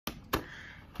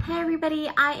Hey everybody,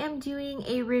 I am doing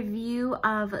a review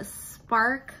of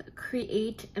Spark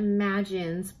Create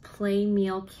Imagines Play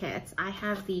Meal Kits. I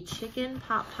have the chicken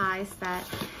pot pie set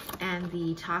and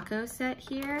the taco set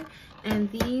here, and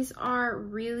these are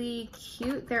really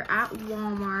cute. They're at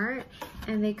Walmart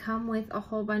and they come with a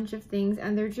whole bunch of things,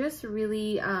 and they're just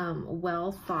really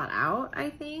well thought out, I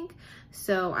think.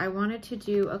 So I wanted to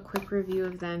do a quick review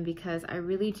of them because I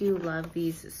really do love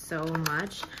these so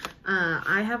much.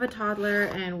 I have a toddler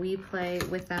and we play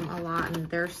with them a lot and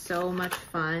they're so much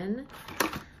fun.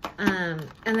 And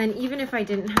then even if I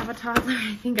didn't have a toddler,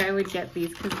 I think I would get these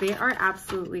because they are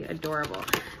absolutely adorable.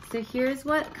 So here's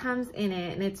what comes in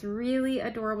it, and it's really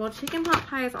adorable. Chicken pot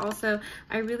pie is also,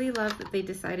 I really love that they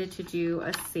decided to do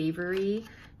a savory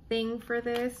thing for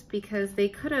this because they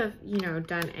could have, you know,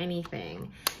 done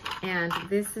anything. And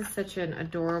this is such an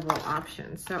adorable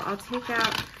option. So I'll take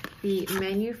out the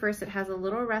menu first. It has a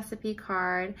little recipe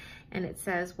card and it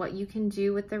says what you can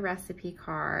do with the recipe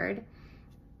card.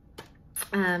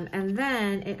 And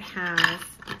then it has,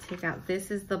 I'll take out, this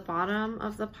is the bottom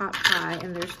of the pot pie,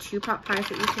 and there's 2 pot pies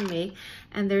that you can make.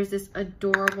 And there's this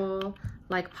adorable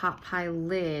like pot pie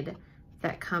lid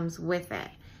that comes with it.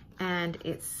 And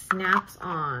it snaps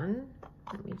on.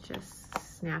 Let me just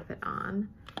snap it on.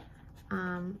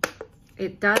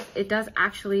 It does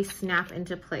actually snap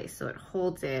into place, so it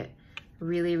holds it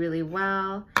really, really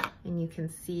well. And you can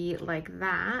see like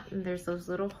that, and there's those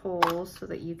little holes so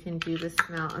that you can do the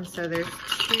smell. And so there's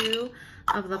 2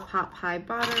 of the pot pie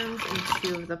bottoms and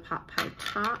 2 of the pot pie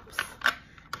tops,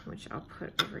 which I'll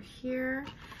put over here.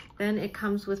 Then it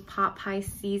comes with pot pie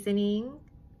seasoning,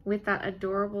 with that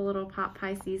adorable little pot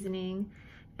pie seasoning.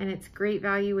 And it's great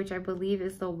value, which I believe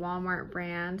is the Walmart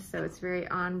brand. So it's very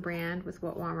on brand with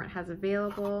what Walmart has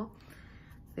available.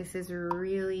 This is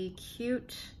really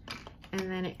cute. And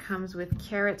then it comes with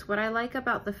carrots. What I like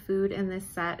about the food in this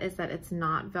set is that it's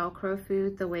not Velcro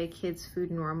food the way kids'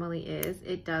 food normally is.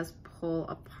 It does pull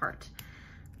apart.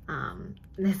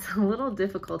 It's a little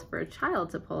difficult for a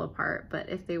child to pull apart, but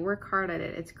if they work hard at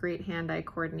it, it's great hand-eye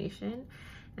coordination.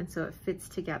 And so it fits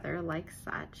together like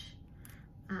such.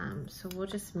 So we'll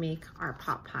just make our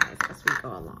pot pies as we go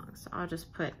along. So I'll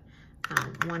just put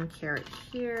 1 carrot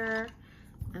here,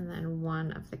 and then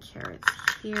 1 of the carrots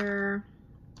here.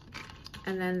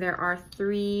 And then there are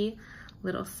 3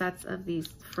 little sets of these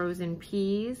frozen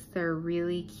peas. They're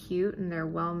really cute and they're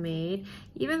well made.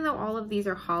 Even though all of these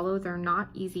are hollow, they're not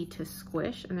easy to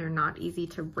squish and they're not easy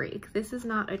to break. This is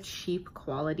not a cheap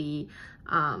quality,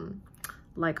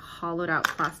 like hollowed out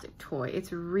plastic toy.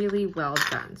 It's really well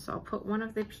done. So I'll put 1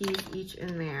 of the peas each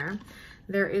in there.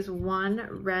 There is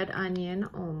 1 red onion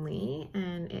only,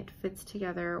 and it fits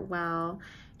together well,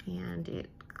 and it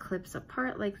clips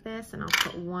apart like this, and I'll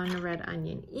put 1 red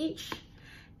onion each.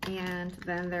 And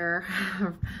then there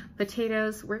are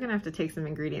potatoes. We're gonna have to take some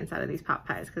ingredients out of these pot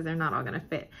pies because they're not all gonna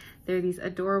fit. They're these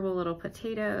adorable little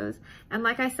potatoes. And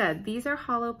like I said, these are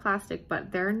hollow plastic,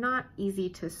 but they're not easy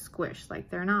to squish.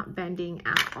 Like, they're not bending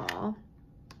at all.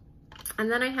 And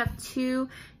then I have 2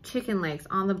 chicken legs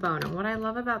on the bone. And what I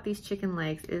love about these chicken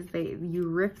legs is you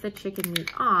rip the chicken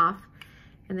meat off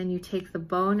and then you take the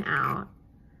bone out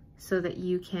so that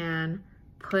you can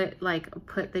put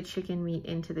the chicken meat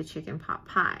into the chicken pot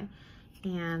pie.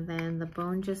 And then the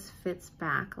bone just fits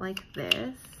back like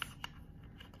this.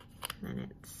 And then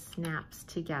it snaps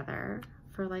together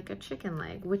for like a chicken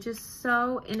leg, which is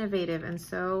so innovative and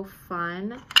so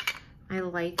fun. I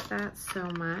like that so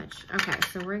much. Okay,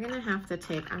 so we're gonna have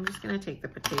to I'm just gonna take the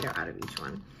potato out of each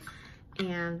one.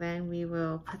 And then we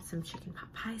will put some chicken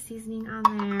pot pie seasoning on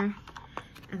there,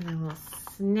 and then we'll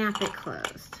snap it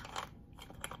closed.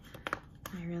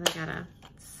 I really gotta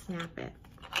snap it.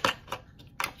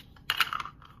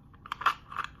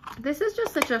 This is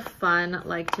just such a fun,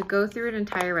 like, to go through an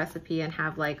entire recipe and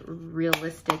have like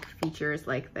realistic features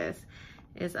like this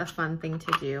is a fun thing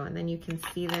to do. And then you can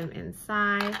see them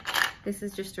inside. This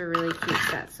is just a really cute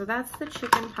set. So that's the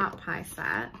chicken pot pie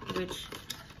set, which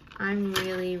I'm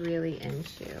really, really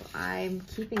into. I'm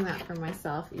keeping that for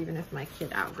myself, even if my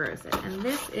kid outgrows it. And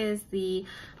this is the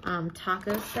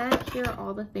taco set. Here are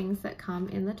all the things that come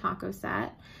in the taco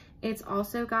set. It's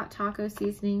also got taco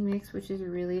seasoning mix, which is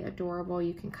really adorable.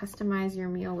 You can customize your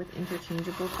meal with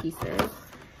interchangeable pieces.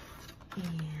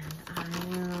 And I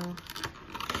will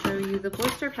show you, the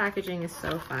blister packaging is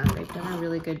so fun. They've done a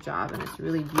really good job and it's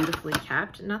really beautifully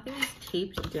kept. Nothing is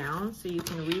taped down, so you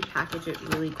can repackage it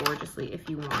really gorgeously if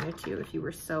you wanted to, if you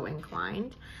were so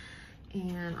inclined.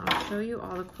 And I'll show you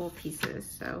all the cool pieces.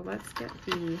 So let's get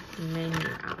the menu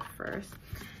out first.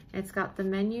 It's got the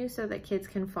menu so that kids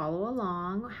can follow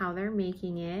along how they're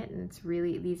making it. And it's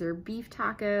really, these are beef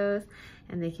tacos,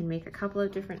 and they can make a couple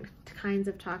of different kinds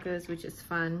of tacos, which is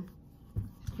fun.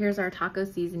 Here's our taco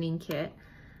seasoning kit,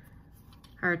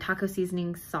 our taco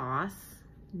seasoning sauce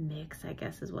mix, I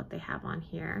guess is what they have on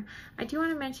here. I do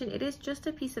want to mention it is just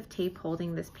a piece of tape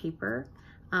holding this paper,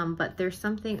 but there's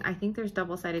something, I think there's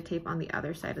double-sided tape on the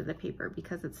other side of the paper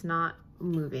because it's not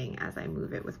moving as I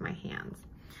move it with my hands.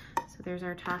 So there's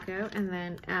our taco, and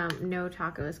then no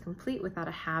taco is complete without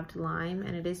a halved lime,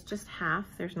 and it is just half.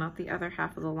 There's not the other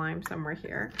half of the lime somewhere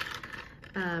here.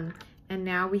 And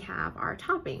now we have our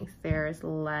toppings. There's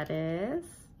lettuce,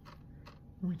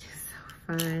 which is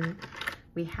so fun.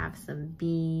 We have some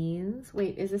beans.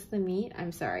 Wait, is this the meat?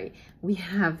 I'm sorry. We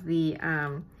have the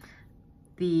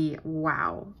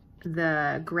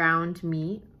ground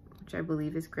meat, which I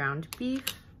believe is ground beef.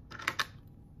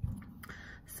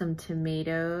 Some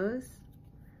tomatoes.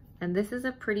 And this is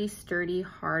a pretty sturdy,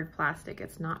 hard plastic.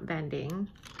 It's not bending.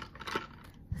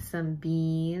 Some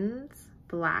beans,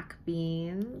 black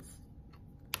beans.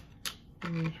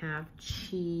 And we have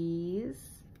cheese.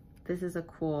 This is a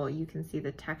cool, you can see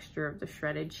the texture of the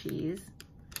shredded cheese.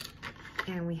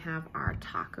 And we have our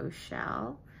taco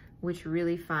shell, which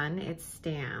really fun. It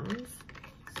stands.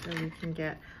 So we can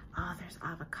get, oh, there's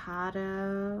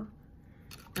avocado.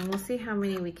 And we'll see how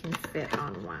many we can fit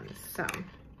on one. So,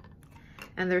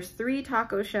 and there's 3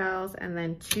 taco shells and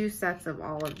then 2 sets of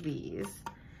all of these.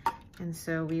 And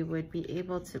so we would be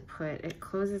able to put, it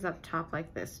closes up top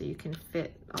like this, so you can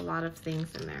fit a lot of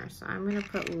things in there. So I'm gonna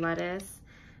put lettuce,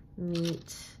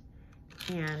 meat,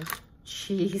 and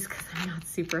cheese because I'm not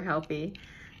super healthy.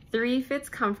 3 fits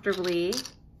comfortably.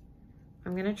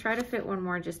 I'm gonna try to fit one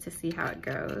more just to see how it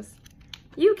goes.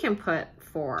 You can put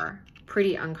 4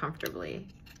 pretty uncomfortably,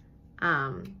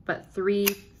 but 3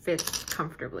 fits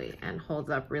comfortably and holds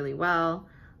up really well.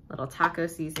 Little taco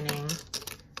seasoning.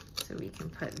 So we can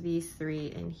put these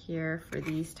 3 in here for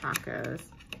these tacos.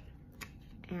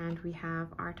 And we have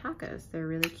our tacos. They're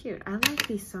really cute. I like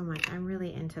these so much. I'm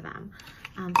really into them.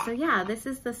 So yeah, this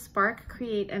is the Spark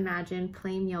Create Imagine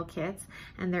Play Meal Kits,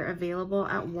 and they're available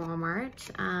at Walmart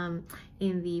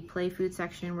in the play food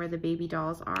section where the baby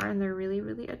dolls are, and they're really,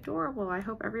 really adorable. I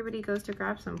hope everybody goes to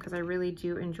grab some because I really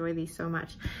do enjoy these so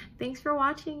much. Thanks for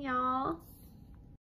watching, y'all.